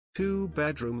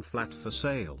2-bedroom flat for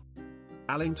sale.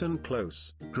 Allington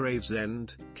Close,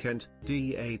 Gravesend, Kent,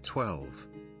 DA12.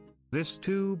 This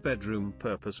 2-bedroom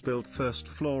purpose-built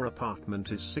first-floor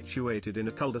apartment is situated in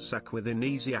a cul-de-sac within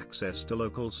easy access to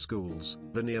local schools,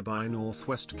 the nearby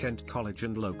Northwest Kent College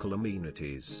and local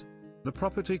amenities. The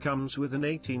property comes with an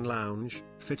 18-lounge,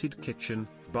 fitted kitchen,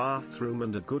 bathroom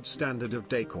and a good standard of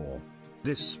decor.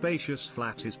 This spacious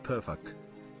flat is perfect.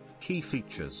 Key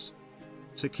features: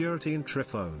 security and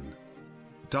triphone,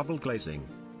 double glazing,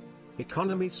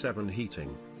 economy 7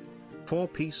 heating,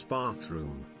 4-piece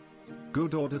bathroom,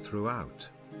 good order throughout.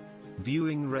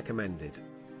 Viewing recommended.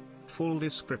 Full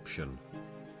description.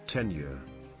 Tenure.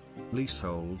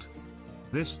 Leasehold.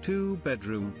 This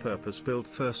 2-bedroom purpose-built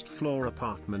first-floor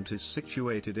apartment is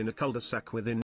situated in a cul-de-sac within